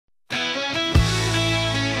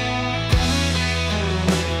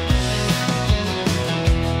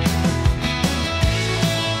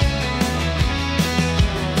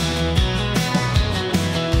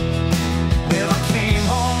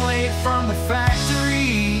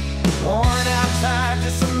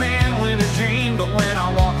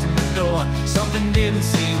something didn't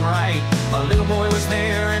seem right. My little boy was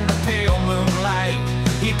there in the pale moonlight.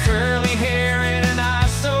 He had curly hair and an eye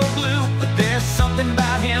so blue, but there's something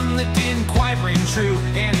about him that didn't quite ring true.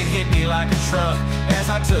 And it hit me like a truck as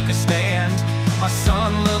I took a stand. My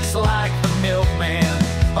son looks like the milkman.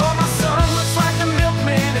 Oh, my son looks like the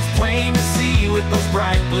milkman. It's plain to see with those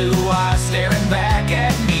bright blue eyes staring back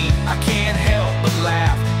at me. I can't help but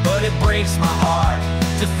laugh, but it breaks my heart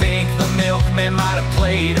to think the milkman might have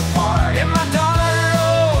played a part. And my daughter,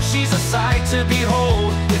 oh, she's a sight to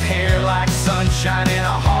behold, with hair like sunshine and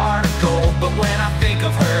a heart of gold. But when I think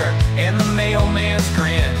of her and the mailman's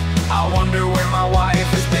grin, I wonder where my wife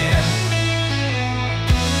has been.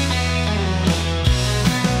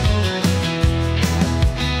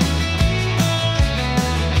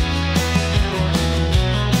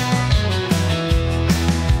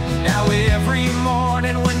 Now every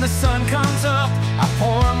morning when the sun comes up, I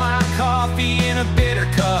pour my coffee in a bitter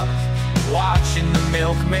cup, watching the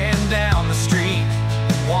milkman down the street,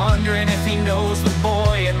 wondering if he knows the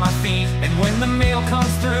boy at my feet. And when the mail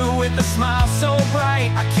comes through with a smile so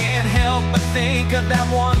bright, I can't help but think of that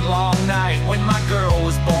one long night when my girl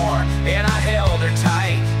was born and I held her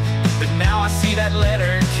tight. But now I see that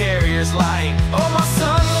letter carrier's light. Oh, my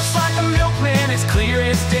son looks like a milkman, it's clear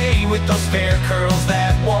as day, with those fair curls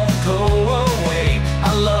that won't go away.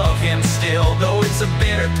 I love him still, though it's a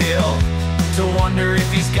bitter pill to wonder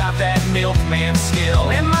if he's got that milkman skill.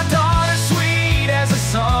 And my daughter's sweet as a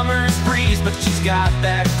summer's breeze, but she's got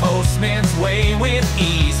that postman's way with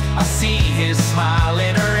ease. I see his smile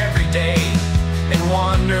in her every day and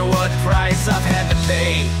wonder what price I've had to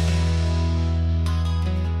pay.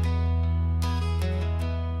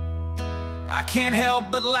 I can't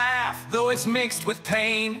help but laugh, though it's mixed with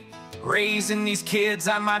pain. Raising these kids,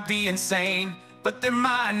 I might be insane, but they're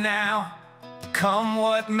mine now, come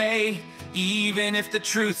what may, even if the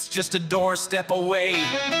truth's just a doorstep away.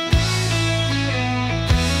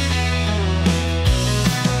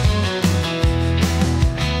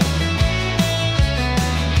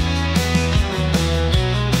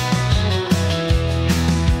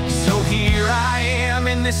 So here I am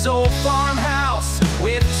in this old farmhouse,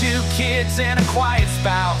 with 2 kids and a quiet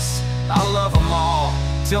spouse. I'll love them all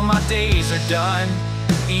till my days are done,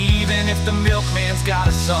 even if the milkman's got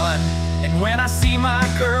a son. And when I see my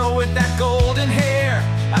girl with that golden hair,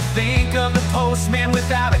 I think of the postman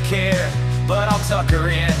without a care. But I'll tuck her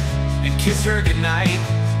in and kiss her goodnight,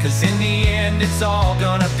 'cause in the end it's all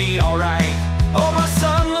gonna be alright. Oh, my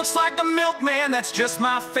son looks like the milkman, that's just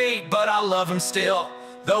my fate, but I love him still,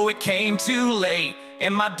 though it came too late.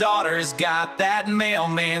 And my daughter's got that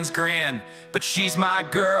mailman's grin, but she's my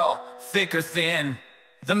girl, thick or thin.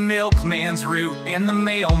 The milkman's root and the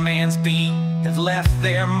mailman's beat have left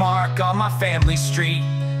their mark on my family street.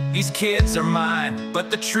 These kids are mine, but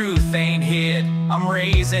the truth ain't hid. I'm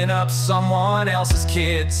raising up someone else's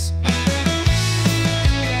kids.